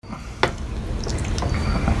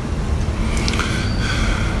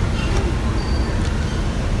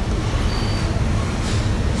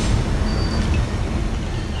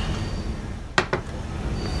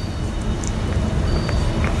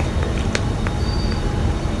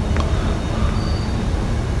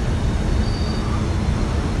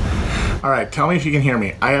All right, tell me if you can hear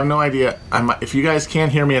me. I have no idea. If you guys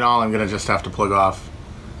can't hear me at all, I'm gonna just have to plug off.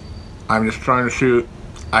 I'm just trying to shoot.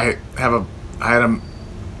 I had a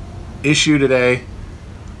issue today.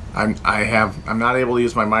 I'm not able to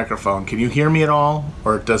use my microphone. Can you hear me at all,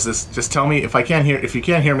 or does this just tell me if I can't hear? If you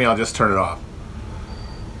can't hear me, I'll just turn it off.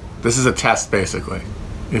 This is a test, basically.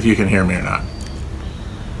 If you can hear me or not.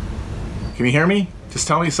 Can you hear me? Just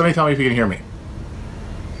tell me. Somebody tell me if you can hear me.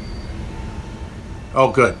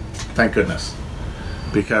 Oh, good. Thank goodness.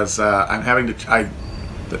 Because I'm having to.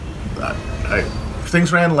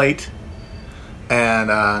 Things ran late, and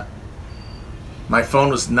my phone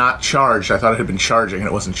was not charged. I thought it had been charging, and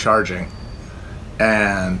it wasn't charging.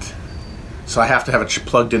 And so I have to have it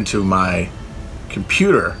plugged into my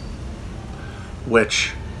computer,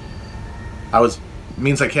 which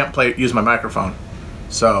means I can't use my microphone.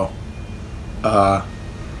 So I'm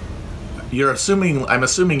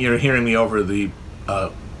assuming you're hearing me over the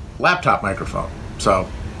laptop microphone. So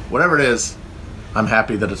whatever it is, I'm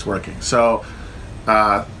happy that it's working. So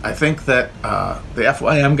I think that the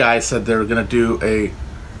FYM guys said they're going to do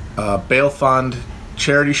a bail fund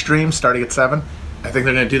charity stream starting at 7. I think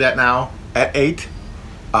they're going to do that now at 8.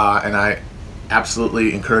 And I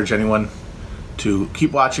absolutely encourage anyone to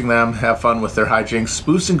keep watching them, have fun with their hijinks,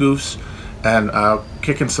 spoofs and goofs, and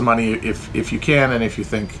kick in some money if you can and if you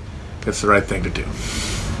think it's the right thing to do.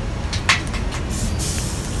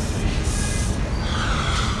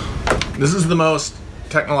 This is the most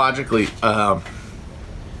technologically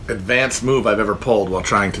advanced move I've ever pulled while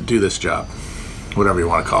trying to do this job, whatever you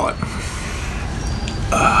want to call it.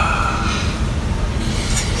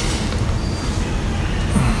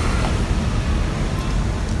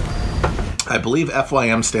 I believe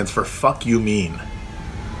FYM stands for fuck you mean.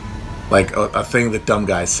 Like a thing that dumb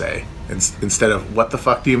guys say. Instead of what the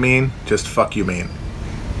fuck do you mean, just fuck you mean.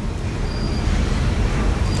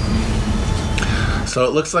 So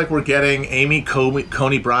it looks like we're getting Amy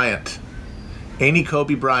Coney Bryant, Amy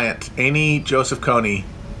Kobe Bryant, Amy Joseph Coney,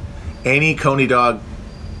 Amy Coney Dog,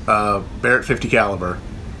 Barrett 50 caliber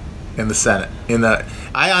in the Senate.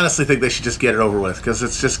 I honestly think they should just get it over with because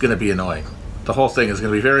it's just going to be annoying. The whole thing is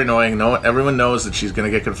going to be very annoying. Everyone knows that she's going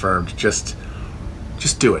to get confirmed. Just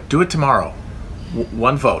do it. Do it tomorrow.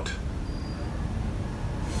 One vote.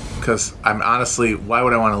 Because I'm honestly, why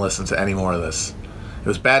would I want to listen to any more of this? It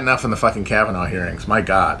was bad enough in the fucking Kavanaugh hearings. My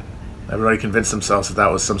God. Everybody convinced themselves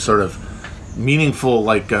that was some sort of meaningful,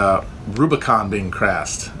 Rubicon being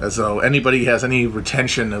crossed. As though anybody has any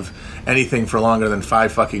retention of anything for longer than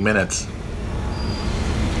 5 fucking minutes.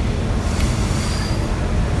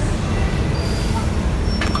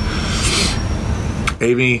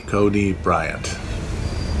 Amy Coney Bryant.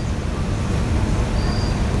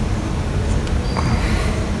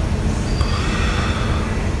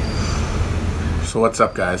 So what's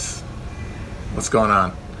up, guys? What's going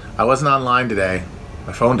on? I wasn't online today.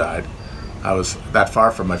 My phone died. I was that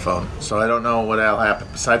far from my phone, so I don't know what will happen.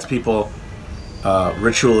 Besides people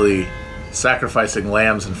ritually sacrificing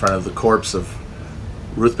lambs in front of the corpse of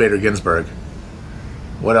Ruth Bader Ginsburg,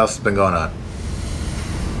 what else has been going on?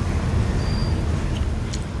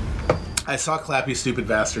 I saw Clappy Stupid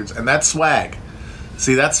Bastards, and that swag.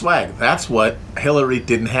 See, that swag. That's what Hillary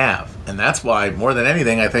didn't have. And that's why, more than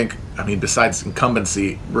anything, besides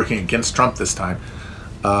incumbency working against Trump this time,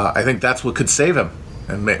 I think that's what could save him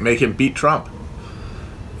and make him beat Trump,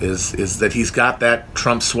 is that he's got that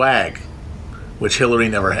Trump swag, which Hillary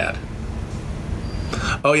never had.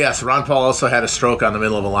 Oh, yes, Ron Paul also had a stroke on the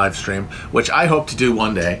middle of a live stream, which I hope to do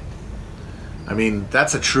one day.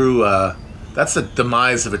 That's a true... that's the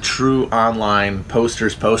demise of a true online poster,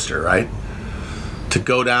 right? To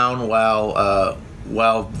go down while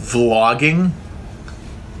vlogging.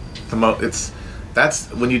 That's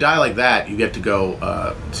when you die like that, you get to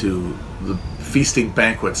go to the feasting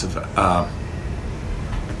banquets of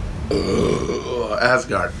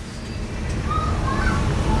Asgard.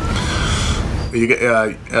 You get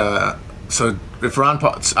so if Ron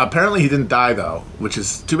Paul, apparently he didn't die though, which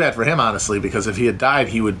is too bad for him, honestly, because if he had died,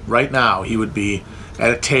 he would be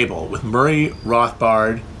at a table with Murray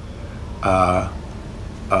Rothbard,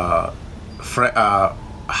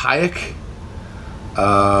 Hayek,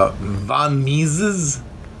 von Mises,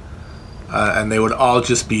 and they would all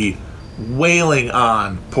just be wailing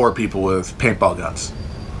on poor people with paintball guns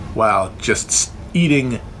while just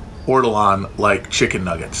eating ortolan like chicken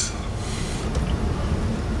nuggets.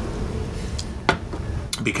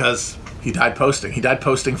 Because he died posting. He died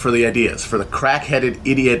posting for the ideas, for the crack-headed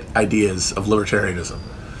idiot ideas of libertarianism.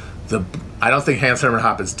 I don't think Hans Hermann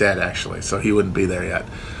Hoppe is dead, actually, so he wouldn't be there yet.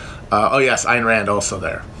 Oh, yes, Ayn Rand also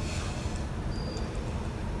there.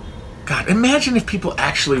 God, imagine if people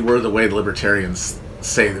actually were the way the libertarians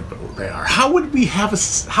say that they are. How would we have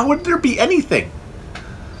how would there be anything?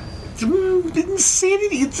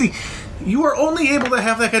 Insanity. You are only able to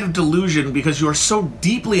have that kind of delusion because you are so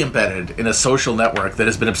deeply embedded in a social network that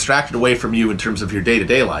has been abstracted away from you in terms of your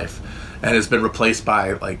day-to-day life and has been replaced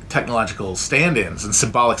by like technological stand-ins and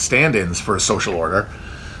symbolic stand-ins for a social order.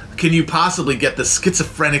 Can you possibly get this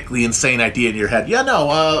schizophrenically insane idea in your head? Yeah,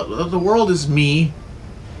 no, the world is me.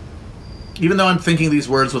 Even though I'm thinking these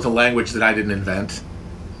words with a language that I didn't invent.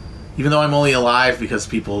 Even though I'm only alive because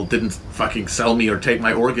people didn't fucking sell me or take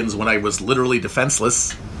my organs when I was literally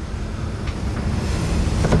defenseless.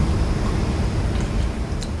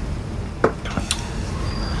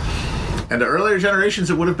 And to earlier generations,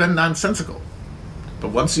 it would have been nonsensical. But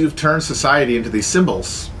once you've turned society into these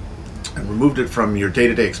symbols and removed it from your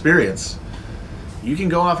day-to-day experience, you can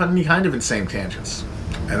go off on any kind of insane tangents.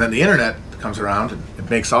 And then the internet comes around and it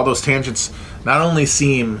makes all those tangents not only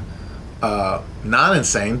seem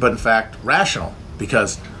non-insane, but in fact rational.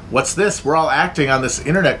 Because what's this? We're all acting on this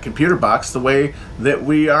internet computer box the way that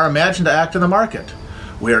we are imagined to act in the market.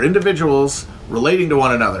 We are individuals relating to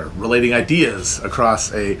one another, relating ideas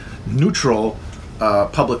across a neutral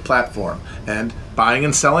public platform, and buying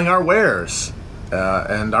and selling our wares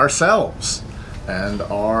and ourselves, and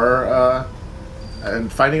our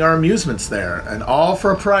and finding our amusements there, and all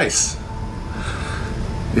for a price.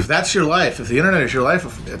 If that's your life, if the internet is your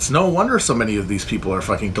life, it's no wonder so many of these people are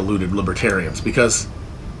fucking deluded libertarians. Because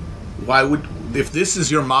why would, if this is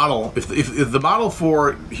your model, if the model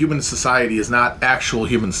for human society is not actual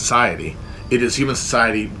human society, it is human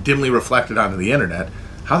society dimly reflected onto the internet,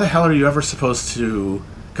 how the hell are you ever supposed to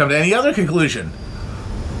come to any other conclusion?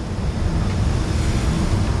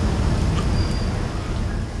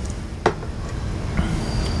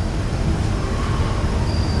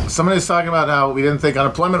 Somebody's talking about how we didn't think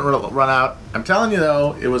unemployment would run out. I'm telling you,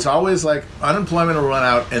 though, it was always like unemployment will run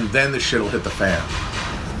out and then the shit will hit the fan.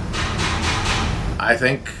 I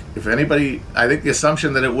think the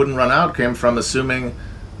assumption that it wouldn't run out came from assuming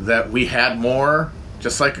that we had more,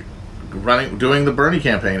 just like doing the Bernie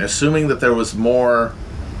campaign, assuming that there was more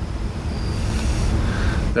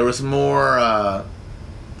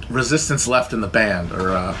resistance left in the band, or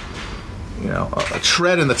a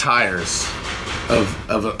tread in the tires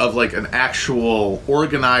of like an actual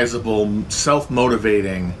organizable,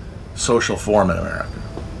 self-motivating social form in America.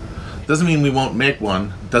 Doesn't mean we won't make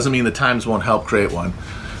one, doesn't mean the times won't help create one,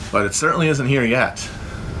 but it certainly isn't here yet.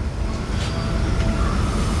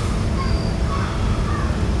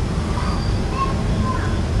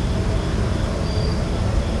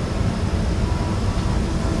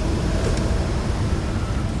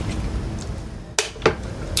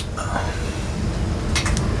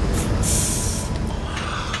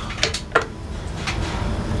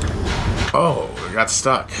 Oh, I got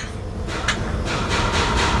stuck.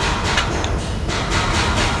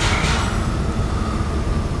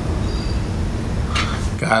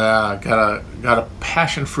 Got a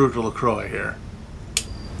passion fruit LaCroix here.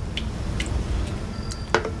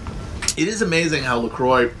 It is amazing how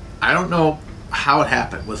LaCroix, I don't know how it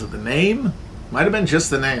happened. Was it the name? Might have been just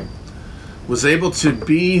the name. Was able to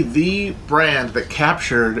be the brand that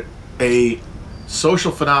captured a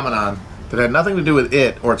social phenomenon that had nothing to do with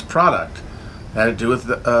it or its product. It had to do with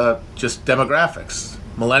just demographics.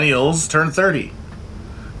 Millennials turned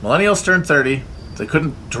 30. They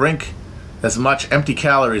couldn't drink as much empty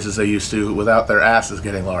calories as they used to without their asses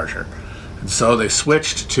getting larger. And so they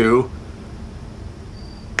switched to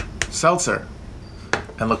seltzer.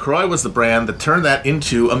 And LaCroix was the brand that turned that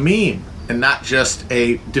into a meme and not just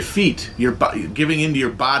a defeat, giving into your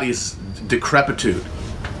body's decrepitude.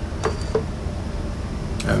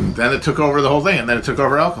 And then it took over the whole thing, and then it took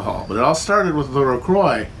over alcohol. But it all started with the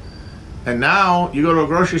LaCroix. And now you go to a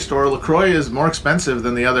grocery store, LaCroix is more expensive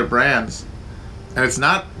than the other brands. And it's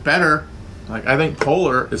not better. Like, I think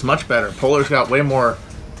Polar is much better. Polar's got way more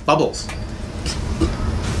bubbles.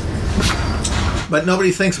 But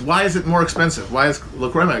nobody thinks, why is it more expensive? Why is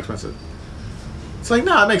LaCroix more expensive? It's like,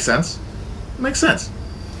 no, it makes sense. It makes sense.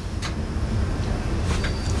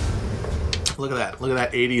 Look at that. Look at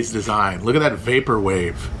that 80s design. Look at that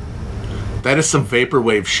vaporwave. That is some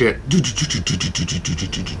vaporwave shit.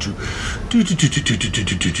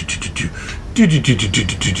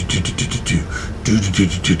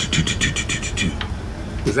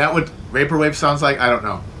 Is that what vaporwave sounds like? I don't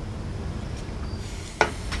know.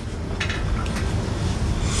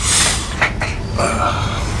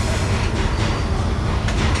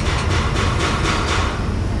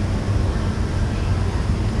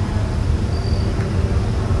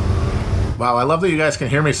 Wow, I love that you guys can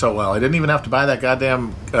hear me so well. I didn't even have to buy that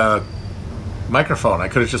goddamn microphone. I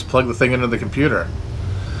could have just plugged the thing into the computer.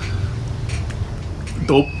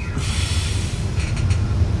 Dope.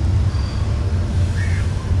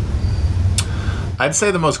 I'd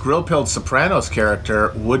say the most grill-pilled Sopranos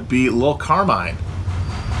character would be Lil Carmine.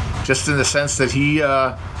 Just in the sense that he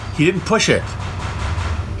didn't push it.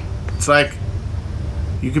 It's like,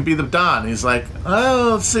 you could be the Don. He's like,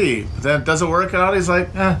 oh, let's see. But then it doesn't work out. He's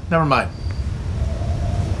like, never mind.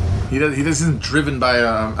 He isn't driven by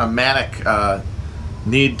a manic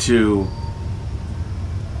need to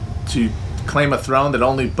claim a throne that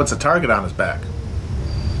only puts a target on his back.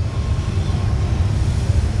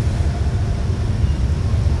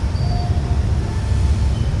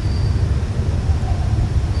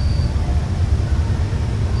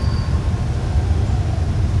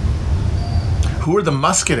 Who are the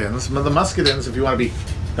Muscadins? The Muscadins, if you want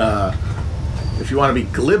to be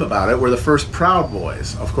glib about it, were the first Proud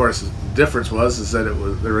Boys. Of course, the difference was that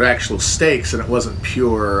there were actual stakes and it wasn't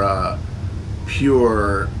pure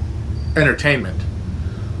entertainment.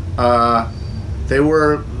 They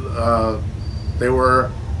were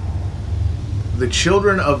the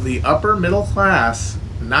children of the upper middle class,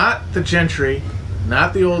 not the gentry,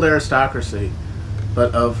 not the old aristocracy,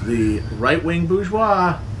 but of the right-wing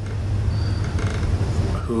bourgeois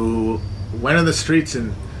who went in the streets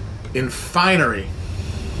in finery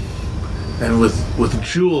and with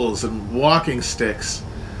jewels and walking sticks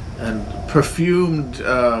and perfumed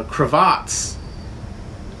cravats,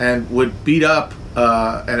 and would beat up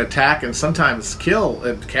and attack and sometimes kill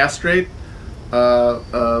and castrate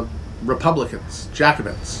Republicans,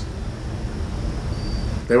 Jacobins.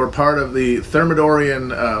 They were part of the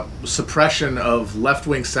Thermidorian suppression of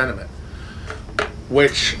left-wing sentiment,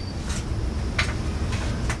 which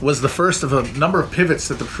was the first of a number of pivots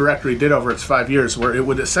that the Directory did over its 5 years, where it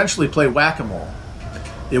would essentially play whack-a-mole.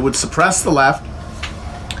 It would suppress the left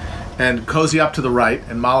and cozy up to the right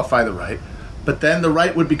and mollify the right, but then the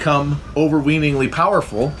right would become overweeningly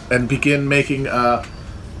powerful and begin making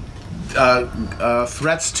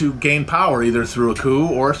threats to gain power, either through a coup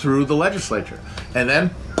or through the legislature. And then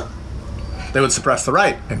they would suppress the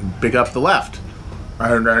right and big up the left.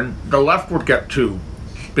 And then the left would get too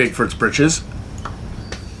big for its britches.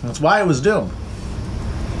 That's why it was doomed.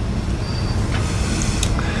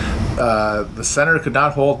 The center could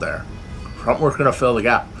not hold there. Trump was going to fill the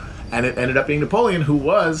gap. And it ended up being Napoleon, who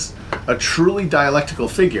was a truly dialectical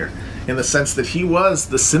figure in the sense that he was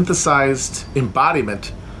the synthesized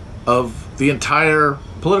embodiment of the entire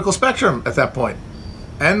political spectrum at that point.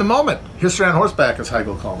 And the moment. History on horseback, as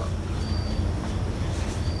Hegel called it.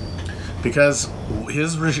 Because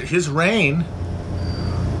his reign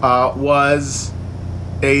was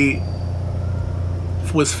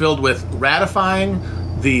filled with ratifying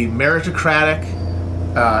the meritocratic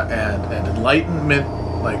and Enlightenment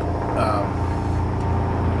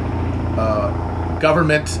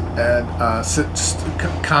government and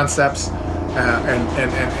concepts and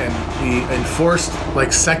the enforced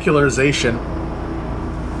secularization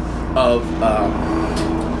of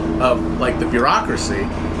the bureaucracy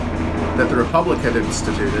that the Republic had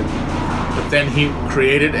instituted. But then he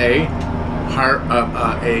created a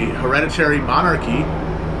hereditary monarchy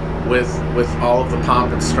with all of the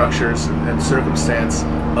pomp and structures and circumstance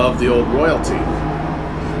of the old royalty.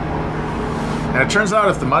 And it turns out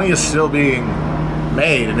if the money is still being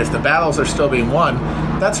made and if the battles are still being won,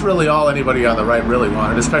 that's really all anybody on the right really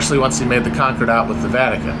wanted, especially once he made the Concordat with the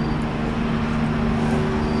Vatican.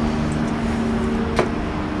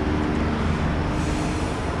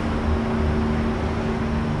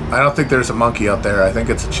 I don't think there's a monkey out there. I think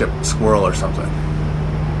it's a chipped squirrel or something.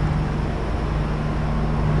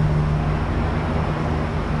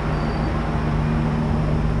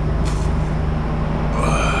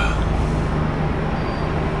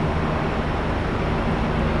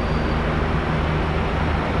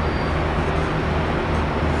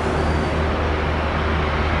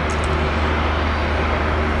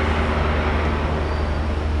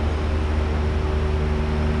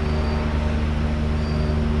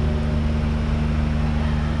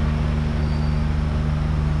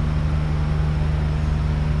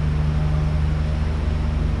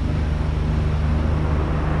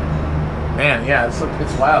 Man, yeah, it's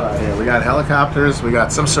wild out here. We got helicopters. We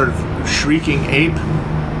got some sort of shrieking ape.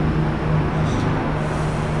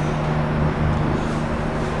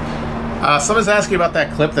 Someone's asking about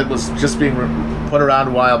that clip that was just being put around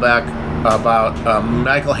a while back about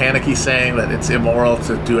Michael Haneke saying that it's immoral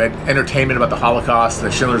to do entertainment about the Holocaust,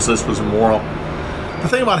 that Schindler's List was immoral. The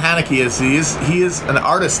thing about Haneke is he is an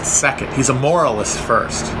artist second. He's a moralist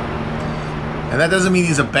first. And that doesn't mean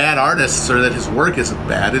he's a bad artist or that his work isn't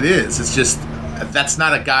bad. It is. It's just, that's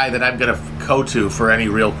not a guy that I'm going to go to for any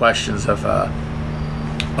real questions of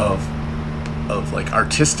like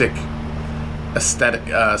artistic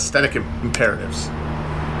aesthetic imperatives.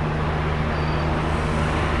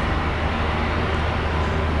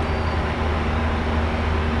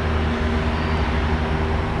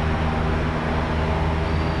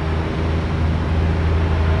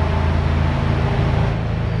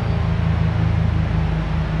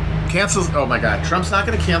 Cancels. Oh my God, Trump's not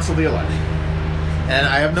going to cancel the election. And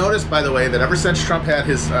I have noticed, by the way, that ever since Trump had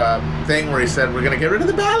his thing where he said we're going to get rid of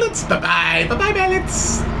the ballots, bye bye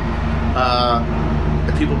ballots,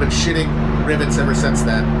 and people have been shitting rivets ever since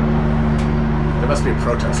then. There must be a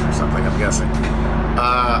protest or something, I'm guessing.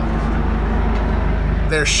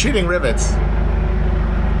 They're shitting rivets.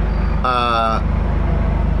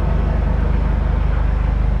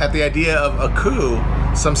 At the idea of a coup,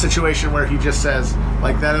 some situation where he just says,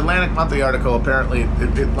 like that Atlantic Monthly article, apparently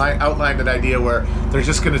it outlined an idea where they're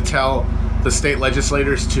just going to tell the state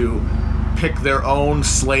legislators to pick their own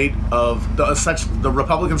slate of the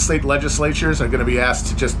Republican state legislatures are going to be asked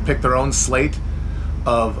to just pick their own slate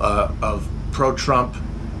of pro-Trump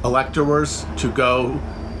electors to go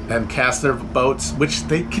and cast their votes, which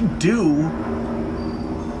they can do.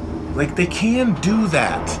 Like, they can do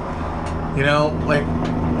that. You know, like,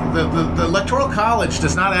 the Electoral College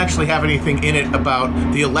does not actually have anything in it about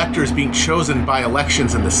the electors being chosen by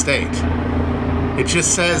elections in the state. It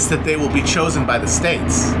just says that they will be chosen by the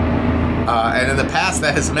states. And in the past,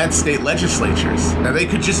 that has meant state legislatures. Now, they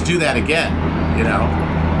could just do that again, you know?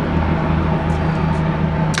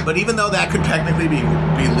 But even though that could technically be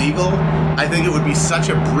legal, I think it would be such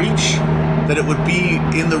a breach that it would be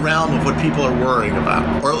in the realm of what people are worrying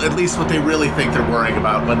about, or at least what they really think they're worrying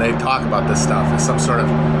about when they talk about this stuff, is some sort of,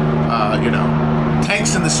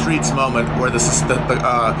 tanks in the streets moment where the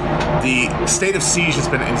state of siege has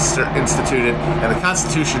been instituted and the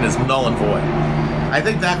Constitution is null and void. I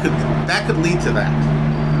think that could lead to that.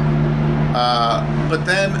 But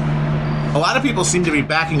then a lot of people seem to be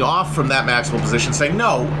backing off from that maximal position, saying,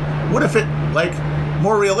 no, what if it, like,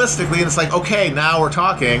 more realistically, and it's like, okay, now we're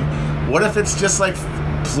talking, what if it's just like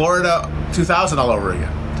Florida 2000 all over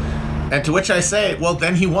again? And to which I say, well,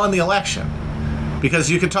 then he won the election. Because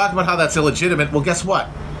you can talk about how that's illegitimate. Well, guess what?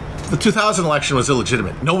 The 2000 election was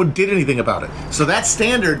illegitimate. No one did anything about it. So that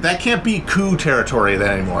standard, that can't be coup territory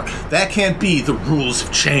then anymore. That can't be the rules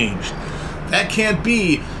have changed. That can't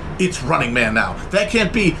be it's Running Man now. That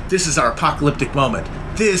can't be this is our apocalyptic moment.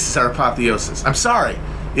 This is our apotheosis. I'm sorry.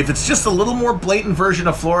 If it's just a little more blatant version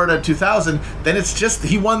of Florida 2000, then it's just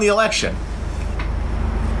he won the election.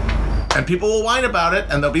 And people will whine about it,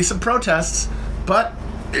 and there'll be some protests, but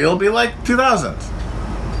it'll be like 2000.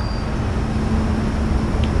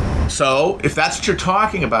 So, if that's what you're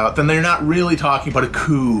talking about, then they're not really talking about a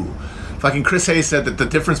coup. Fucking Chris Hayes said that the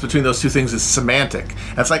difference between those two things is semantic.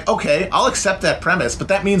 And it's like, okay, I'll accept that premise, but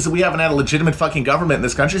that means that we haven't had a legitimate fucking government in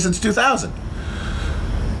this country since 2000.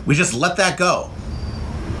 We just let that go.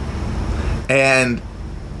 And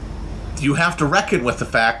you have to reckon with the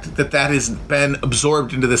fact that that has been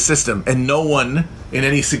absorbed into the system, and no one in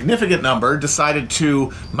any significant number decided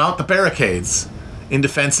to mount the barricades in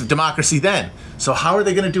defense of democracy then. So how are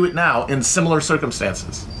they going to do it now in similar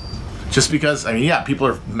circumstances? Just because, I mean, yeah, people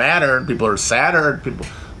are madder, people are sadder,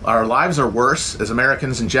 our lives are worse as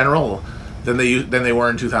Americans in general than they were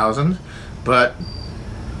in 2000, but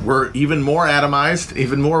we're even more atomized,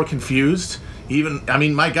 even more confused. I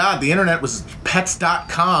mean, my God, the internet was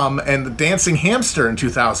pets.com and the dancing hamster in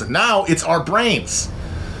 2000. Now it's our brains.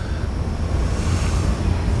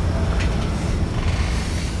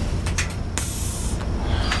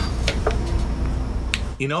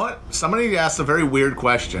 You know what? Somebody asked a very weird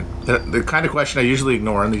question. The kind of question I usually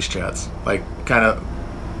ignore in these chats. Like, kind of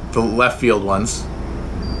the left field ones.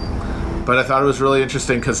 But I thought it was really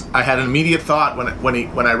interesting because I had an immediate thought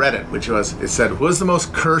when I read it, which was, it said, "Who is the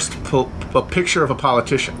most cursed picture of a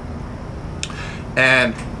politician?"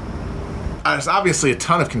 And there's obviously a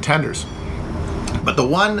ton of contenders, but the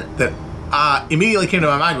one that immediately came to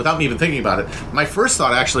my mind without me even thinking about it, my first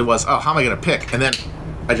thought actually was, "Oh, how am I going to pick?" And then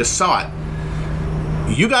I just saw it.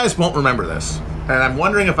 You guys won't remember this, and I'm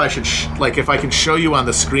wondering if I should if I can show you on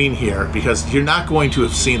the screen here, because you're not going to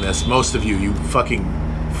have seen this. Most of you fucking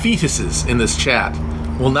fetuses in this chat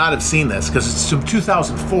will not have seen this, because it's from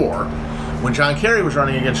 2004 when John Kerry was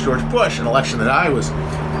running against George Bush, an election that I was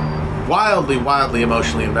wildly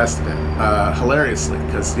emotionally invested in, hilariously,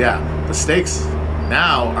 because the stakes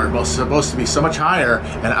now are supposed to be so much higher,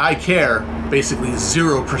 and I care basically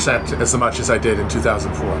 0% as much as I did in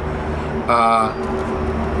 2004.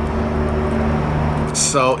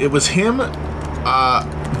 So it was him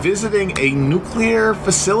visiting a nuclear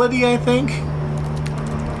facility, I think.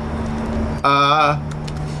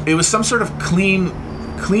 It was some sort of clean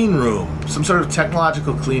room, some sort of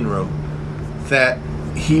technological clean room that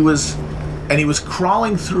he was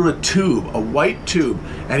crawling through a tube, a white tube,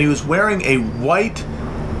 and he was wearing a white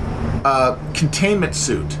containment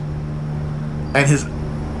suit, and his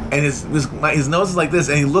nose is like this,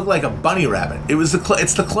 and he looked like a bunny rabbit.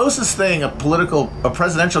 It's the closest thing a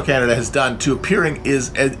presidential candidate has done to appearing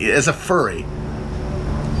as a furry.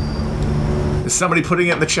 Is somebody putting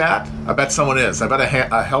it in the chat? I bet someone is. I bet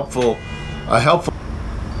a helpful.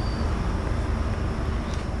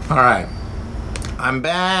 All right, I'm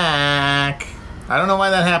back. I don't know why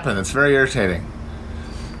that happened. It's very irritating.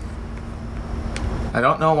 I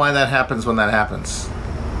don't know why that happens when that happens.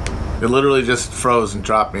 It literally just froze and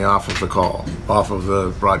dropped me off of the call, off of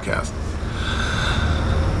the broadcast.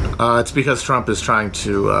 It's because Trump is trying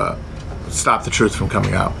to stop the truth from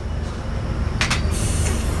coming out.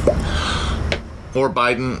 Or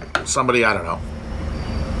Biden, somebody, I don't know.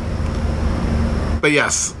 But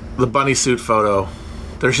yes, the bunny suit photo.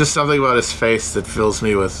 There's just something about his face that fills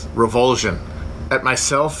me with revulsion. At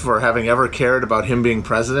myself for having ever cared about him being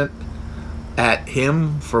president. At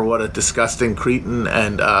him for what a disgusting cretin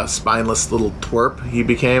and spineless little twerp he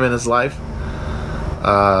became in his life.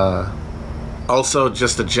 Also,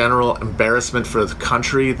 just a general embarrassment for the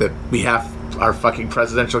country that we have our fucking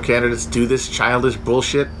presidential candidates do this childish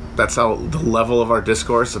bullshit. That's how the level of our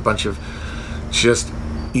discourse, a bunch of just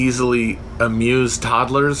easily amused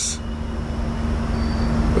toddlers.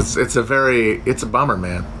 It's a bummer,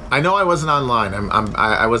 man. I know I wasn't online.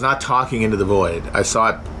 I was not talking into the void. I saw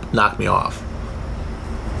it knock me off.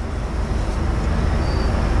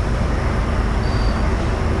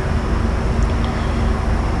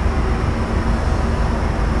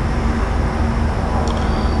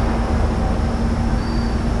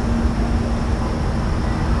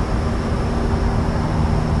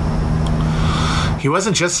 He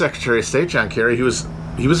wasn't just Secretary of State, John Kerry. He was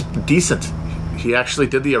decent. He actually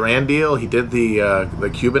did the Iran deal. He did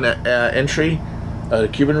the Cuban entry, the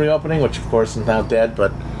Cuban reopening, which of course is now dead.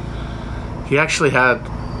 But he actually had.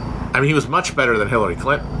 I mean, he was much better than Hillary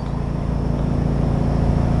Clinton.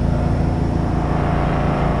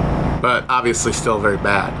 But obviously, still very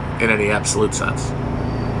bad in any absolute sense.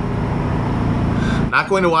 Not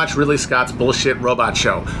going to watch Ridley Scott's bullshit robot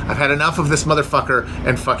show. I've had enough of this motherfucker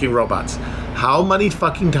and fucking robots. How many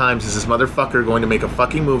fucking times is this motherfucker going to make a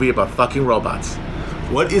fucking movie about fucking robots?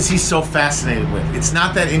 What is he so fascinated with? It's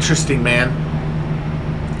not that interesting, man.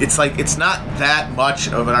 It's like, it's not that much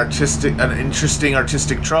of an interesting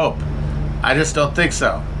artistic trope. I just don't think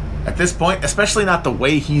so. At this point, especially not the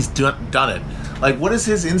way he's done it. Like, what is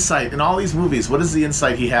his insight in all these movies? What does the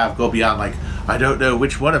insight he have go beyond, like, I don't know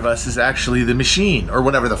which one of us is actually the machine, or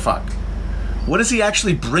whatever the fuck? What is he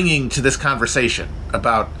actually bringing to this conversation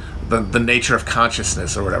about the nature of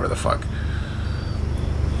consciousness, or whatever the fuck?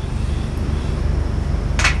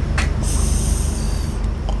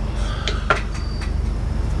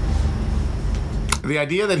 The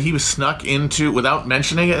idea that he was snuck into, without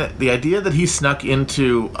mentioning it, the idea that he snuck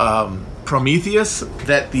into Prometheus,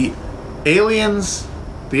 that the alien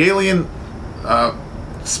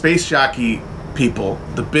space jockey people,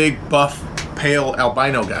 the big, buff, pale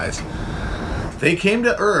albino guys, they came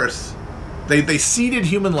to Earth, they seeded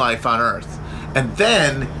human life on Earth, and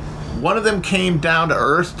then one of them came down to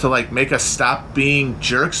Earth to, like, make us stop being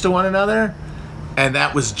jerks to one another, and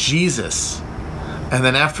that was Jesus. And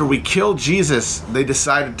then after we killed Jesus, they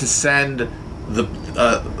decided to send a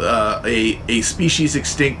species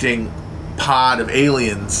extincting pod of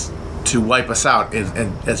aliens to wipe us out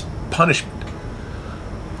as punishment.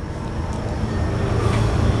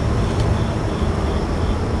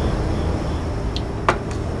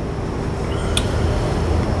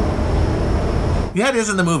 Yeah, it is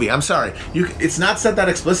in the movie. I'm sorry. It's not said that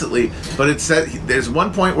explicitly, but it said there's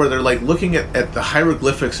one point where they're like looking at the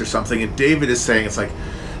hieroglyphics or something, and David is saying it's like,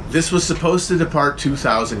 this was supposed to depart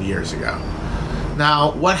 2,000 years ago.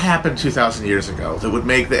 Now, what happened 2,000 years ago that would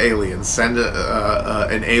make the aliens send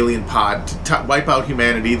an alien pod to wipe out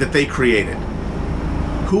humanity that they created?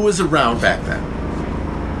 Who was around back then?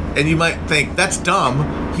 And you might think, that's dumb.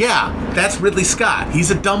 Yeah, that's Ridley Scott.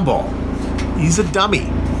 He's a dumbball. He's a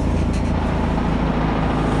dummy.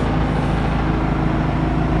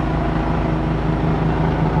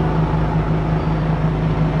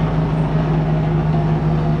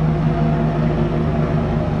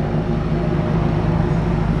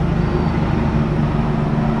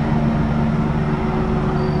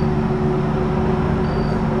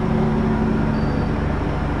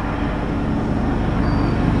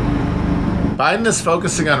 Biden is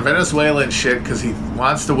focusing on Venezuela and shit because he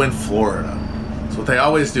wants to win Florida. That's what they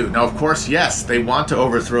always do. Now, of course, yes, they want to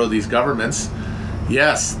overthrow these governments.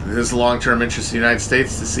 Yes, there's a long-term interest in the United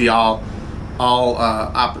States to see all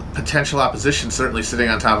potential opposition certainly sitting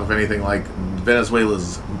on top of anything like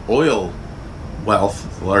Venezuela's oil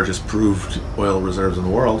wealth, the largest proved oil reserves in the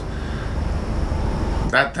world.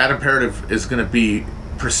 That imperative is going to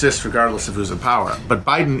persist regardless of who's in power. But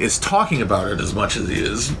Biden is talking about it as much as he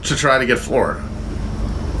is to try to get Florida.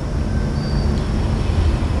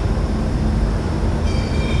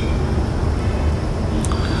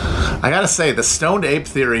 I gotta say, the stoned ape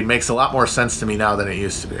theory makes a lot more sense to me now than it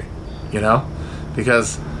used to be. You know?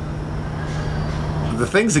 Because the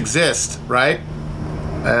things exist, right?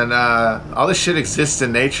 And all this shit exists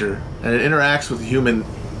in nature, and it interacts with the human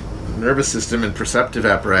nervous system and perceptive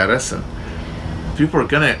apparatus, and people are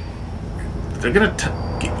gonna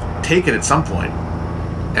take it at some point,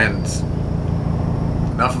 and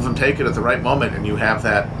enough of them take it at the right moment, and you have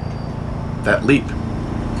that leap.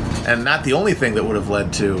 And not the only thing that would have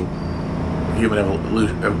led to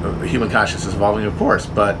human consciousness evolving, of course,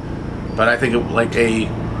 but I think it like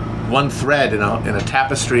one thread in a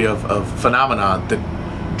tapestry of phenomena that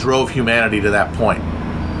drove humanity to that point.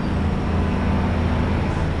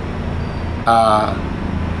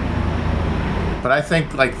 But I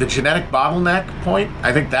think like the genetic bottleneck point,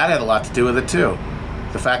 I think that had a lot to do with it too.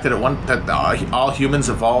 The fact that all humans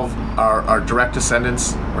evolve are direct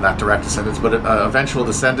descendants, or not direct descendants, but eventual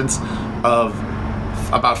descendants of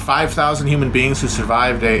about 5,000 human beings who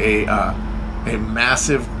survived a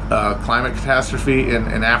massive climate catastrophe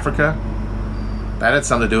in Africa. That had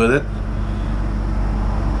something to do with it.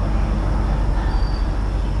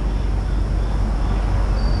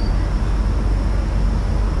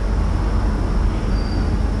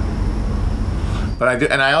 But I do,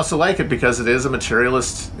 and I also like it because it is a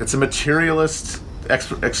materialist. It's a materialist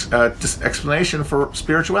explanation for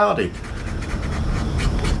spirituality.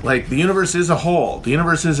 Like the universe is a whole. The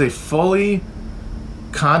universe is a fully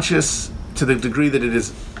conscious, to the degree that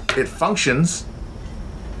it functions,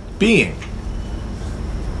 being.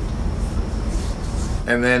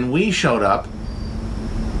 And then we showed up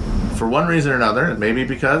for one reason or another, and maybe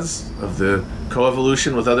because of the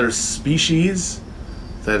coevolution with other species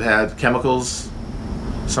that had chemicals.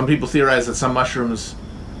 Some people theorize that some mushrooms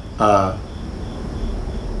have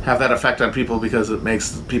that effect on people because it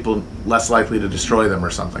makes people less likely to destroy them or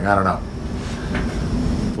something. I don't know.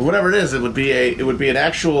 But whatever it is, it would be an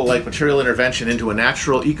actual like material intervention into a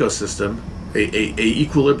natural ecosystem, a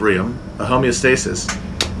equilibrium, a homeostasis,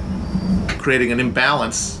 creating an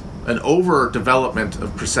imbalance, an overdevelopment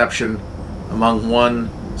of perception among one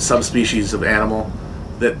subspecies of animal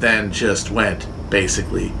that then just went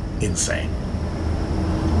basically insane.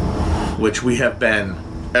 Which we have been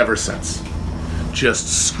ever since.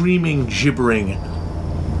 Just screaming, gibbering,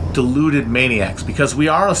 deluded maniacs, because we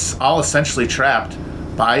are all essentially trapped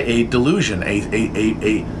by a delusion, a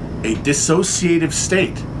dissociative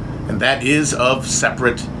state, and that is of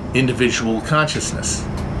separate individual consciousness.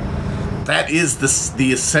 That is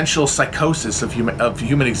the essential psychosis of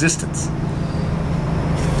human existence.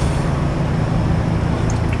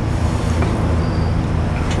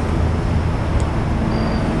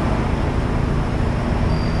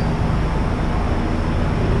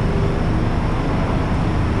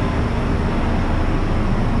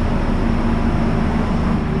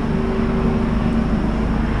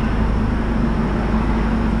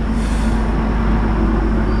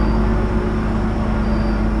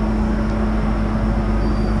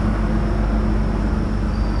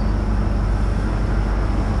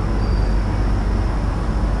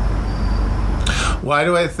 Why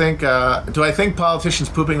do I think politicians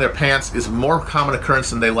pooping their pants is a more common occurrence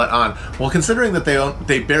than they let on? Well, considering that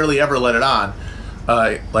they barely ever let it on,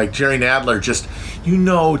 like Jerry Nadler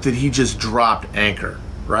that he just dropped anchor,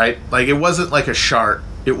 right? Like it wasn't like a shart,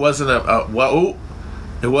 it wasn't a whoa,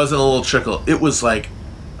 it wasn't a little trickle. It was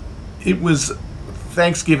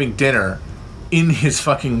Thanksgiving dinner in his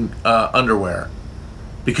fucking underwear,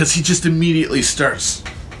 because he just immediately starts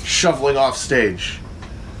shoveling off stage.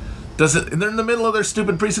 And they're in the middle of their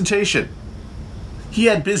stupid presentation. He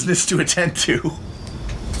had business to attend to.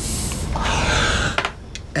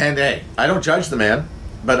 And hey, I don't judge the man,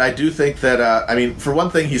 but I do think that, for one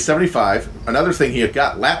thing, he's 75. Another thing, he had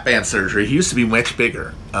got lap band surgery. He used to be much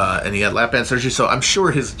bigger, and he had lap band surgery, so I'm sure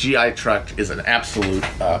his GI tract is an absolute,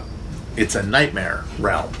 it's a nightmare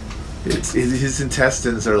realm. His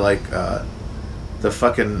intestines are like the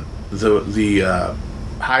fucking, the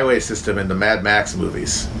highway system in the Mad Max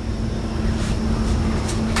movies.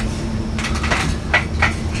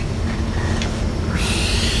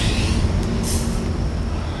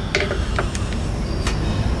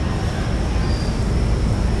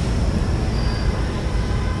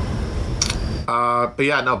 But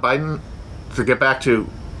yeah, no, Biden, to get back to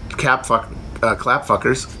clap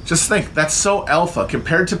fuckers, just think, that's so alpha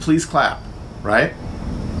compared to please clap, right?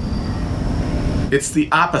 It's the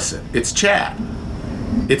opposite. It's Chad.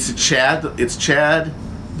 It's Chad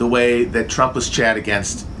the way that Trump was Chad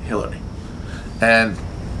against Hillary. And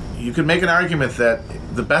you could make an argument that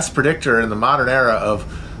the best predictor in the modern era of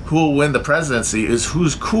who will win the presidency is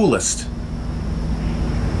who's coolest.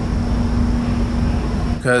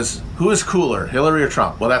 Because who is cooler, Hillary or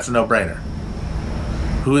Trump? Well, that's a no-brainer.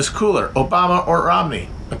 Who is cooler, Obama or Romney?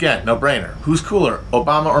 Again, no-brainer. Who's cooler,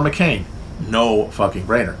 Obama or McCain? No fucking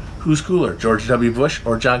brainer. Who's cooler, George W. Bush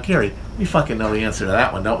or John Kerry? We fucking know the answer to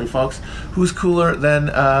that one, don't we, folks? Who's cooler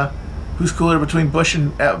between Bush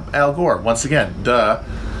and Al Gore? Once again, duh.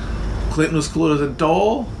 Clinton was cooler than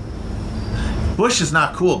Dole. Bush is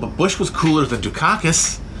not cool, but Bush was cooler than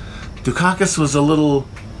Dukakis. Dukakis was a little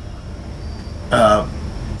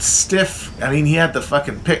stiff. I mean, he had the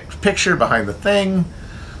fucking picture behind the thing.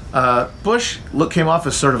 Bush came off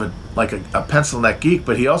as sort of a pencil neck geek,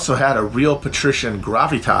 but he also had a real patrician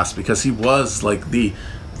gravitas because he was like the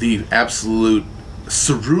absolute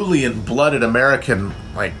cerulean blooded American,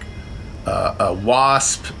 like a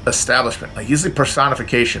WASP establishment. Like, he's the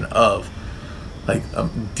personification of like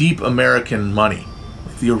deep American money,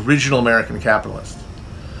 the original American capitalist.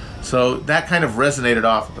 So that kind of resonated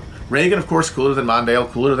off of him. Reagan, of course, cooler than Mondale,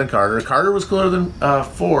 cooler than Carter. Carter was cooler than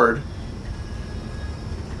Ford.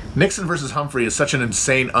 Nixon versus Humphrey is such an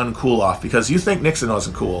insane uncool off because you think Nixon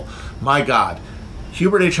wasn't cool. My God,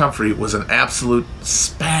 Hubert H. Humphrey was an absolute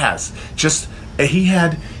spaz. Just he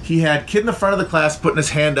had kid in the front of the class putting his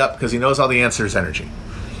hand up because he knows all the answers energy.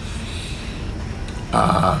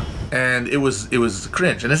 And it was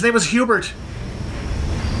cringe. And his name was Hubert.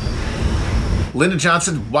 Lyndon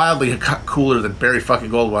Johnson, wildly cooler than Barry fucking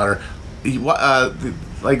Goldwater.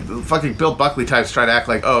 Like fucking Bill Buckley types try to act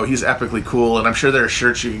like, oh, he's epically cool, and I'm sure there are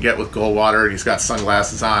shirts you can get with Goldwater, and he's got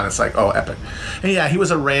sunglasses on. It's like, oh, epic. And yeah, he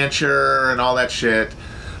was a rancher and all that shit,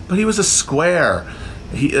 but he was a square.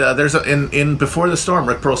 There's in Before the Storm,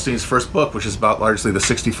 Rick Perlstein's first book, which is about largely the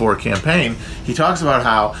 '64 campaign. He talks about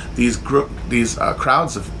how these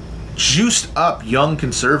crowds of juiced up young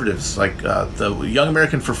conservatives, like the Young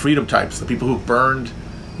American for Freedom types, the people who burned,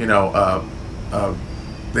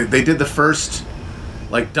 they did the first,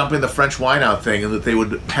 like, dumping the French wine out thing, and that they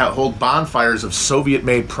would hold bonfires of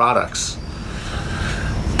Soviet-made products.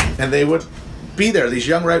 And they would be there, these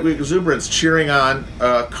young right-wing exuberants cheering on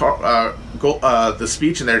the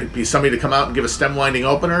speech, and there'd be somebody to come out and give a stem-winding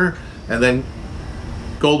opener, and then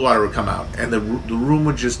Goldwater would come out, and the room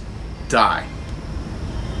would just die.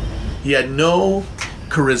 He had no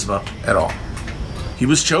charisma at all. He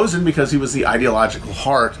was chosen because he was the ideological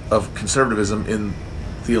heart of conservatism in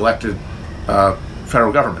the elected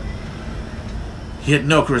federal government. He had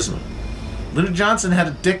no charisma. Lyndon Johnson had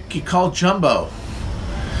a dick he called Jumbo.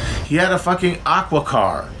 He had a fucking aqua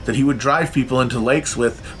car that he would drive people into lakes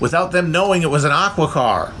with without them knowing it was an aqua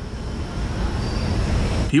car.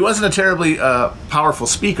 He wasn't a terribly powerful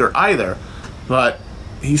speaker either, but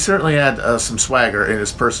he certainly had some swagger in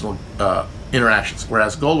his personal interactions,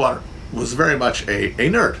 whereas Goldwater was very much a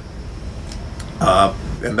nerd.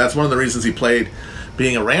 And that's one of the reasons he played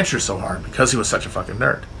being a rancher so hard, because he was such a fucking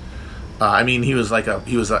nerd. I mean, he was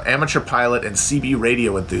an amateur pilot and CB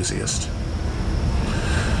radio enthusiast.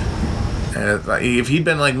 And if he'd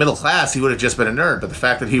been like middle class, he would have just been a nerd. But the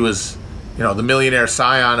fact that he was, the millionaire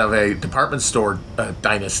scion of a department store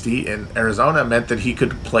dynasty in Arizona meant that he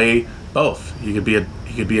could play both. He could be a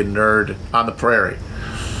nerd on the prairie.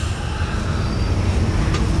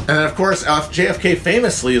 And then, of course, JFK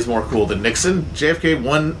famously is more cool than Nixon. JFK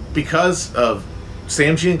won because of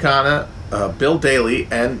Sam Giancana, Bill Daley,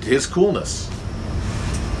 and his coolness.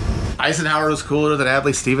 Eisenhower was cooler than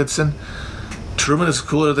Adlai Stevenson. Truman is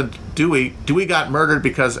cooler than Dewey. Dewey got murdered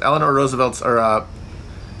because Eleanor Roosevelt's, I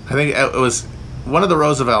think it was one of the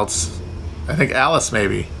Roosevelts, I think Alice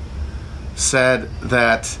maybe, said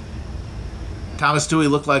that Thomas Dewey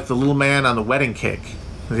looked like the little man on the wedding cake.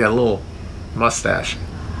 He had a little mustache.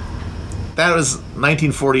 That was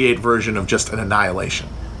 1948 version of just an annihilation.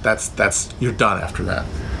 That's you're done after that.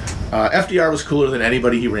 FDR was cooler than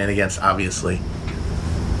anybody he ran against, obviously.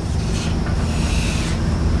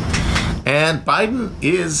 And Biden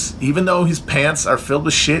is, even though his pants are filled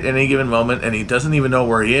with shit at any given moment and he doesn't even know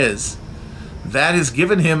where he is, that has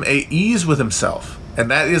given him a ease with himself. And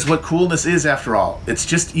that is what coolness is, after all. It's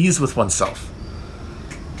just ease with oneself.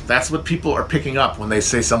 That's what people are picking up when they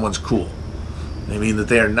say someone's cool. They mean that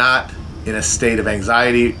they are not in a state of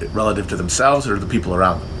anxiety relative to themselves or the people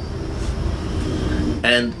around them.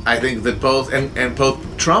 And I think that both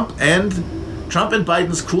Trump and Trump and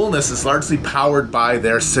Biden's coolness is largely powered by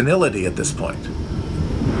their senility at this point.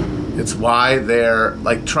 It's why they're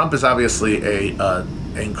like, Trump is obviously a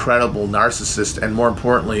incredible narcissist, and more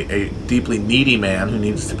importantly, a deeply needy man who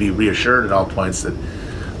needs to be reassured at all points.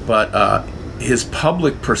 But his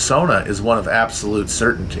public persona is one of absolute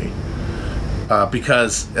certainty,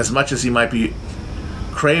 because as much as he might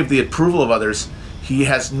crave the approval of others, he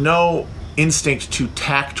has no instinct to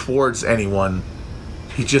tack towards anyone.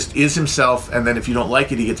 He just is himself, and then if you don't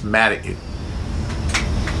like it, he gets mad at you.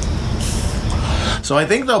 So I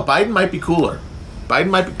think, though, Biden might be cooler. Biden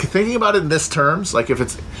might be, thinking about it in this terms, like if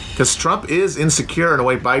it's, because Trump is insecure in a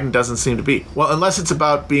way Biden doesn't seem to be. Well, unless it's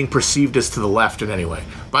about being perceived as to the left in any way.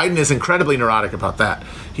 Biden is incredibly neurotic about that.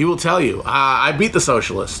 He will tell you, I beat the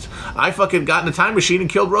socialist. I fucking got in a time machine and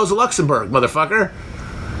killed Rosa Luxemburg, motherfucker.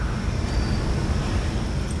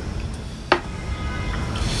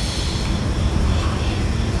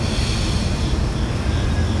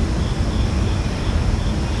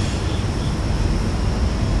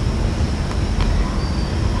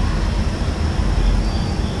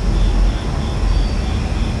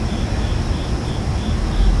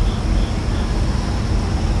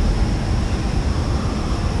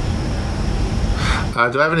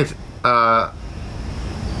 Do I have any...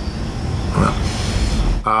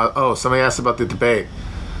 somebody asked about the debate.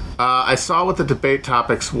 I saw what the debate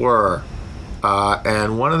topics were,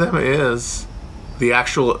 and one of them is the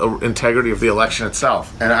actual integrity of the election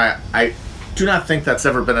itself. And I do not think that's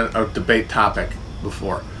ever been a debate topic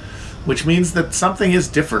before, which means that something is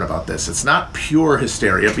different about this. It's not pure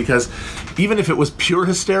hysteria, because even if it was pure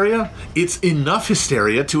hysteria, it's enough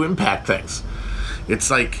hysteria to impact things.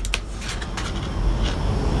 It's like...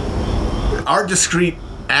 our discrete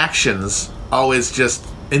actions always just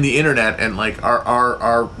in the internet and like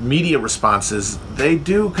our media responses, they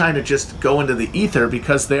do kind of just go into the ether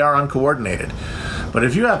because they are uncoordinated. But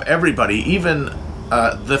if you have everybody, even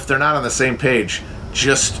if they're not on the same page,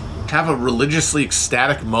 just have a religiously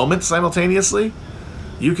ecstatic moment simultaneously,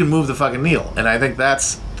 you can move the fucking needle. And I think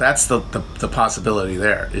that's the possibility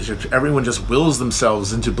there, is if everyone just wills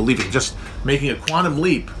themselves into believing, just making a quantum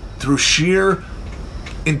leap through sheer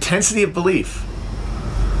intensity of belief.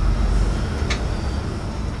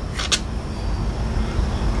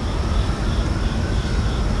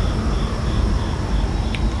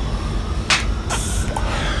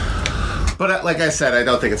 But like I said, I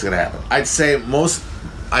don't think it's going to happen. I'd say,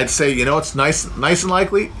 you know what's nice and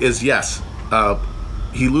likely is, yes,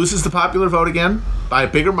 he loses the popular vote again by a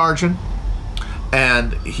bigger margin,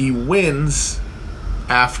 and he wins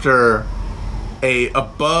after a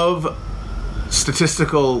above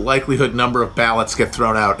statistical likelihood number of ballots get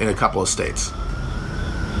thrown out in a couple of states,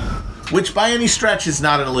 which by any stretch is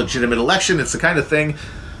not a legitimate election. It's the kind of thing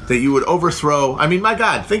that you would overthrow. I mean, my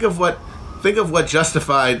God, think of what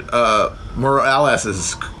justified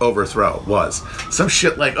Morales' overthrow was. Some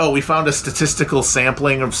shit like, oh, we found a statistical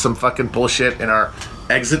sampling of some fucking bullshit in our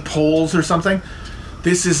exit polls or something.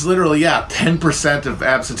 This is literally, 10% of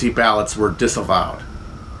absentee ballots were disavowed.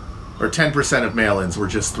 Or 10% of mail-ins were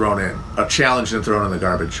just thrown in, challenged and thrown in the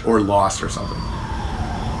garbage, or lost or something.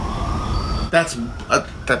 That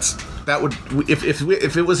would,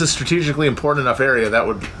 if it was a strategically important enough area, that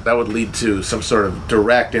would lead to some sort of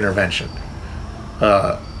direct intervention,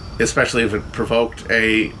 especially if it provoked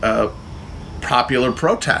a popular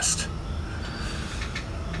protest.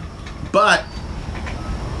 But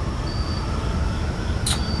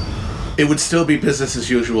it would still be business as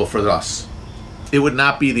usual for us. It would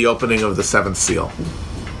not be the opening of the seventh seal.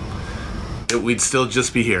 We'd still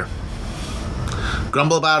just be here.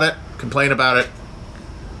 Grumble about it, complain about it,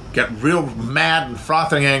 get real mad and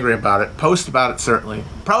frothing angry about it, post about it, certainly.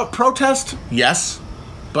 Protest, yes,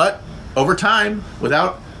 but over time,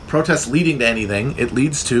 without protests leading to anything, it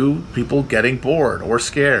leads to people getting bored or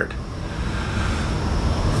scared.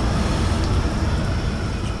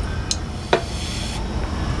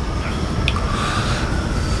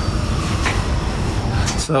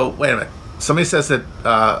 So, wait a minute. Somebody says that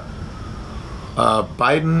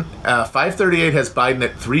Biden, 538 has Biden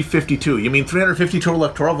at 352. You mean 350 total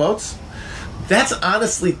electoral votes? That's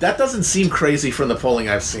honestly, that doesn't seem crazy from the polling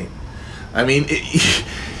I've seen. I mean,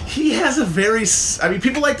 he has a very,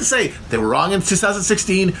 people like to say, they were wrong in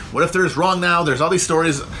 2016. What if they're wrong now? There's all these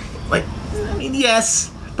stories. Like, yes.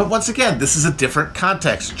 But once again, this is a different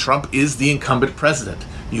context. Trump is the incumbent president.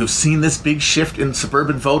 You've seen this big shift in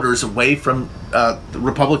suburban voters away from the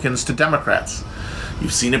Republicans to Democrats.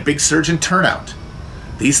 You've seen a big surge in turnout.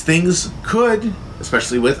 These things could,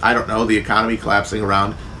 especially with, I don't know, the economy collapsing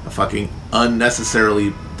around a fucking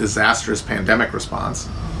unnecessarily disastrous pandemic response,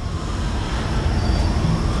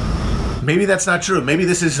 maybe that's not true. Maybe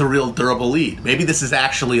this is a real durable lead. Maybe this is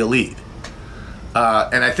actually a lead.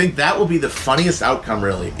 And I think that will be the funniest outcome,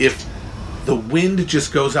 really, if the wind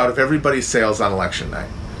just goes out of everybody's sails on election night.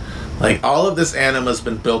 Like, all of this anima has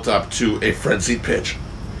been built up to a frenzied pitch.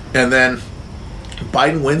 And then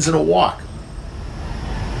Biden wins in a walk.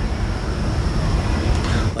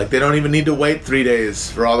 Like, they don't even need to wait 3 days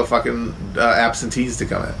for all the fucking absentees to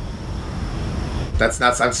come in. That's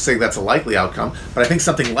not, I'm saying that's a likely outcome, but I think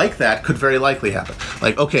something like that could very likely happen.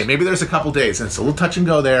 Like, okay, maybe there's a couple days, and it's a little touch and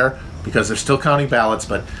go there, because they're still counting ballots,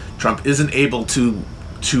 but Trump isn't able to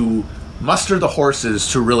muster the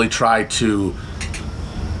horses to really try to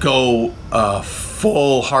go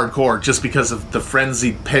full hardcore just because of the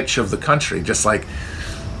frenzied pitch of the country. Just like,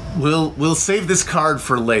 we'll save this card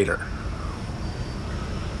for later.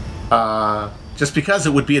 Just because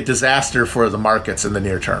it would be a disaster for the markets in the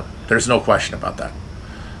near term. There's no question about that.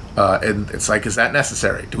 And it's like, is that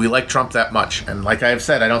necessary? Do we like Trump that much? And like I have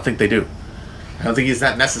said, I don't think they do. I don't think he's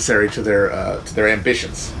that necessary to their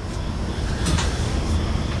ambitions.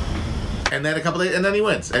 And then and then he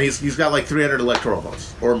wins, and he's got like 300 electoral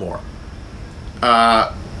votes or more.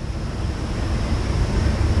 I'm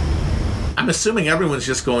assuming everyone's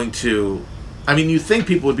just going to. I mean, you think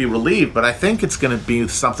people would be relieved, but I think it's going to be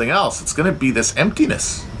something else. It's going to be this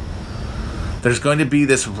emptiness. There's going to be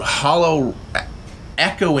this hollow,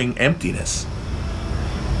 echoing emptiness.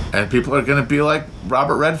 And people are going to be like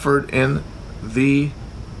Robert Redford in The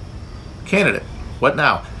Candidate. What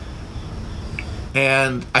now?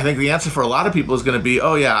 And I think the answer for a lot of people is going to be,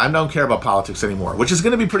 oh yeah, I don't care about politics anymore, which is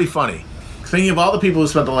going to be pretty funny. Thinking of all the people who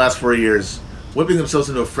spent the last 4 years whipping themselves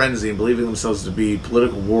into a frenzy and believing themselves to be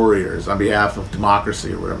political warriors on behalf of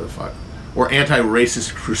democracy or whatever the fuck, or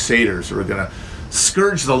anti-racist crusaders who are going to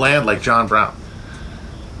scourge the land like John Brown.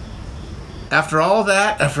 After all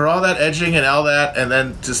that edging and all that, and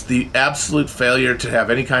then just the absolute failure to have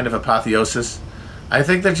any kind of apotheosis, I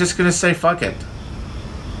think they're just going to say, fuck it.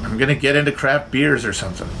 I'm going to get into craft beers or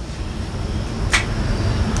something.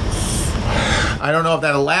 I don't know if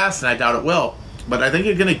that'll last, and I doubt it will, but I think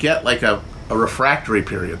you're going to get like a refractory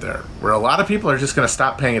period there, where a lot of people are just going to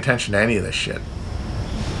stop paying attention to any of this shit.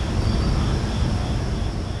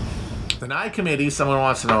 The Nye Committee, someone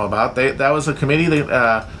wants to know about, that was a committee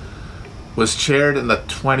that was chaired in the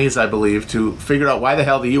 1920s, I believe, to figure out why the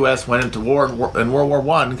hell the U.S. went into war in World War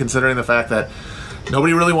I, considering the fact that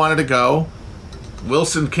nobody really wanted to go.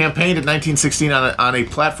 Wilson campaigned in 1916 on a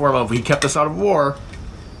platform of he kept us out of war,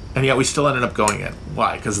 and yet we still ended up going in.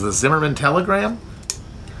 Why? Because of the Zimmerman telegram?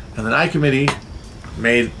 And the Nye Committee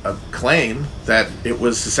made a claim that it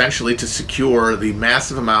was essentially to secure the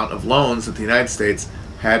massive amount of loans that the United States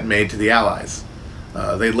had made to the Allies.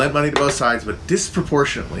 They lent money to both sides, but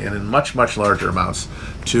disproportionately and in much, much larger amounts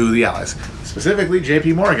to the Allies. Specifically,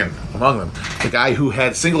 J.P. Morgan among them, the guy who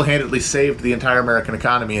had single-handedly saved the entire American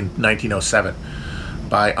economy in 1907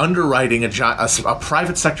 by underwriting a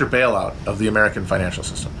private sector bailout of the American financial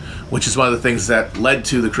system, which is one of the things that led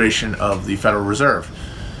to the creation of the Federal Reserve,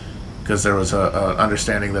 because there was an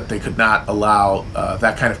understanding that they could not allow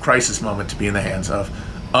that kind of crisis moment to be in the hands of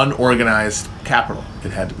unorganized capital.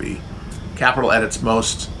 It had to be capital at its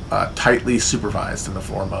most tightly supervised in the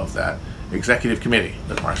form of that executive committee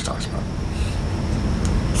that Marx talks about.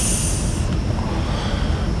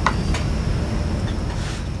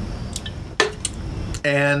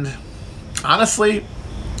 And honestly,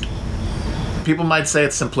 people might say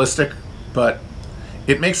it's simplistic, but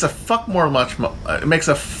it makes a fuck lot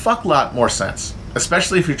more sense,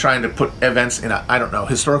 especially if you're trying to put events in a, I don't know,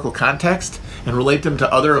 historical context and relate them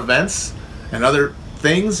to other events and other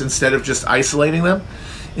things instead of just isolating them.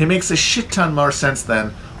 It makes a shit ton more sense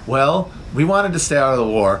than, well, we wanted to stay out of the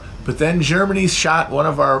war, but then Germany shot one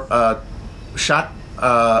of our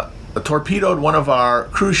torpedoed one of our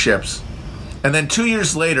cruise ships, and then 2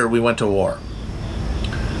 years later we went to war.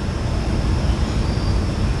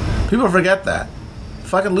 People forget that.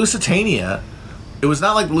 Fucking Lusitania, it was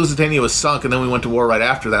not like the Lusitania was sunk and then we went to war right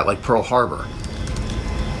after that, like Pearl Harbor.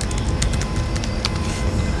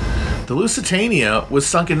 The Lusitania was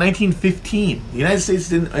sunk in 1915. The United States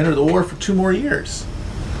didn't enter the war for 2 more years.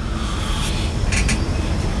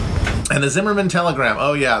 And the Zimmerman telegram,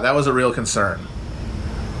 oh yeah, that was a real concern.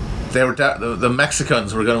 They were the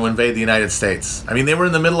Mexicans were going to invade the United States. I mean, they were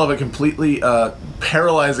in the middle of a completely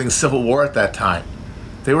paralyzing civil war at that time.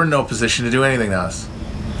 They were in no position to do anything to us.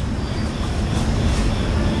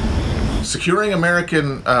 Securing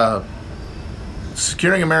American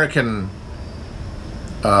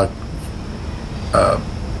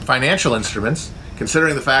financial instruments,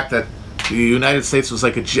 considering the fact that the United States was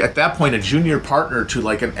like at that point a junior partner to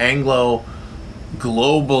like an Anglo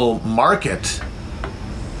global market,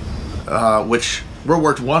 which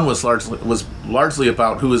World War I was largely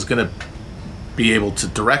about who was going to be able to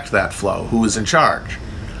direct that flow, who was in charge.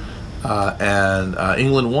 And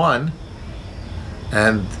England won,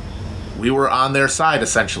 and we were on their side,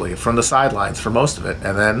 essentially, from the sidelines for most of it.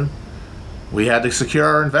 And then we had to secure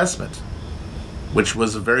our investment, which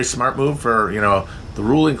was a very smart move for, the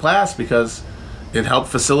ruling class, because it helped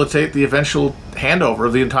facilitate the eventual handover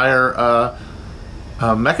of the entire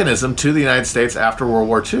mechanism to the United States after World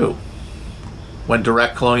War II, when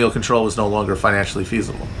direct colonial control was no longer financially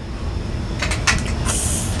feasible.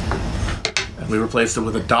 And we replaced it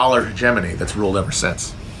with a dollar hegemony that's ruled ever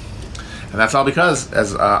since. And that's all because,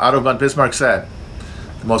 as Otto von Bismarck said,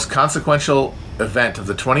 the most consequential event of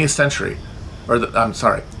the 20th century,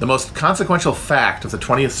 the most consequential fact of the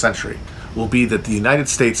 20th century will be that the United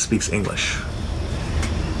States speaks English.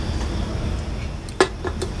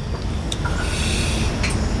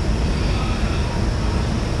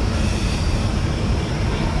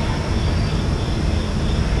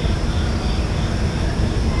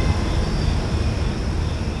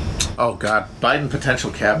 Oh God, Biden potential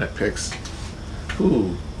cabinet picks.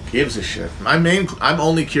 Who gives a shit? I'm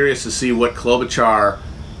only curious to see what Klobuchar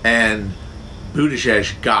and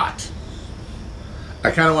Buttigieg got. I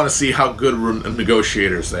kind of want to see how good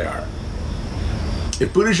negotiators they are.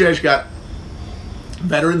 If Buttigieg got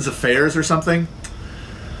Veterans Affairs or something,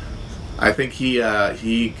 I think he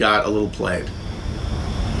got a little played.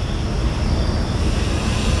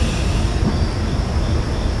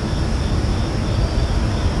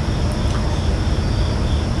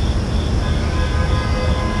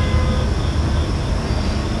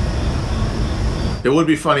 It would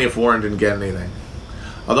be funny if Warren didn't get anything.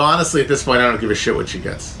 Although, honestly, at this point, I don't give a shit what she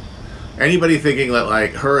gets. Anybody thinking that,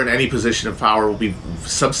 like, her in any position of power will be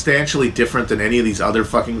substantially different than any of these other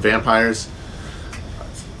fucking vampires,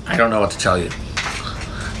 I don't know what to tell you.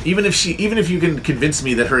 Even if you can convince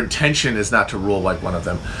me that her intention is not to rule like one of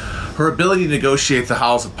them, her ability to negotiate the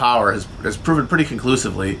halls of power has proven pretty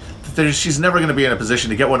conclusively that she's never going to be in a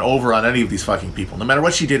position to get one over on any of these fucking people, no matter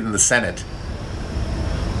what she did in the Senate.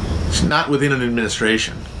 She's not within an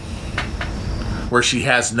administration where she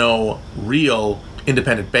has no real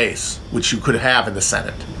independent base, which you could have in the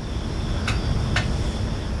Senate.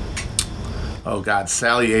 Oh God,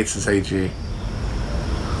 Sally Yates is AG.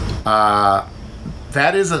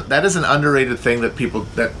 That is an underrated thing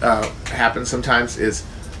that happens sometimes. Is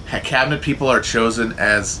cabinet people are chosen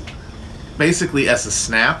as basically as a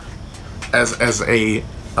snap, as a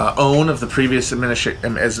own of the previous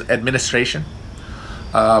administration.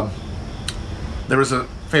 There was a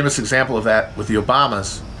famous example of that with the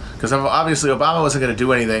Obamas, because obviously Obama wasn't going to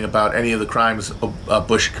do anything about any of the crimes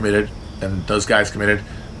Bush committed and those guys committed.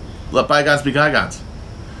 Let bygones be bygones.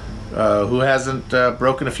 Who hasn't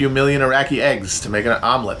broken a few million Iraqi eggs to make an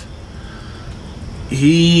omelet? So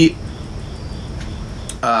he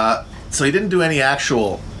didn't do any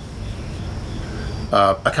actual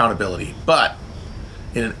accountability, but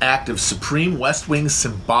in an act of supreme West Wing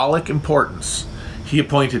symbolic importance, he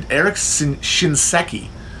appointed Eric Shinseki,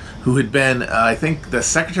 who had been, I think, the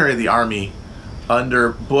Secretary of the Army under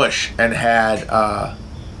Bush, and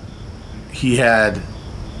he had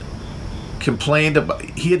complained about.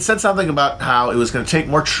 He had said something about how it was going to take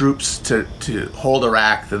more troops to hold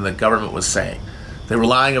Iraq than the government was saying. They were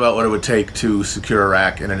lying about what it would take to secure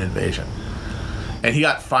Iraq in an invasion, and he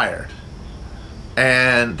got fired.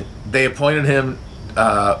 And they appointed him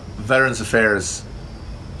Veterans Affairs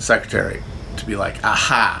Secretary. To be like,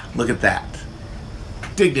 aha, look at that.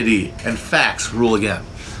 Dignity and facts rule again.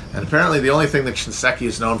 And apparently the only thing that Shinseki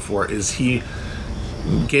is known for is he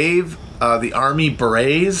gave the Army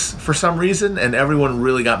berets for some reason, and everyone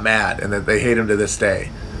really got mad, and that they hate him to this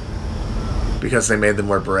day because they made them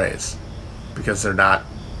wear berets. Because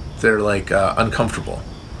they're like uncomfortable,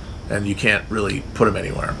 and you can't really put them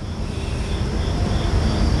anywhere.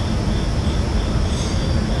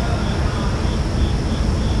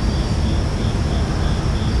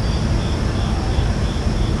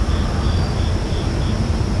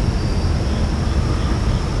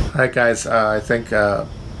 All right, guys. I think the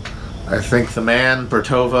man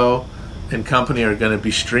Bertovo and company are going to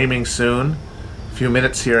be streaming soon. A few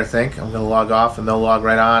minutes here, I think. I'm going to log off, and they'll log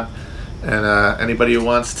right on. And anybody who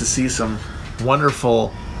wants to see some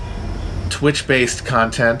wonderful Twitch-based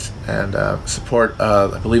content and support,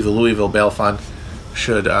 I believe, the Louisville Bail Fund,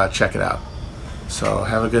 should check it out. So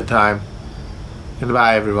have a good time.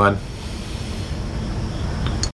 Goodbye, everyone.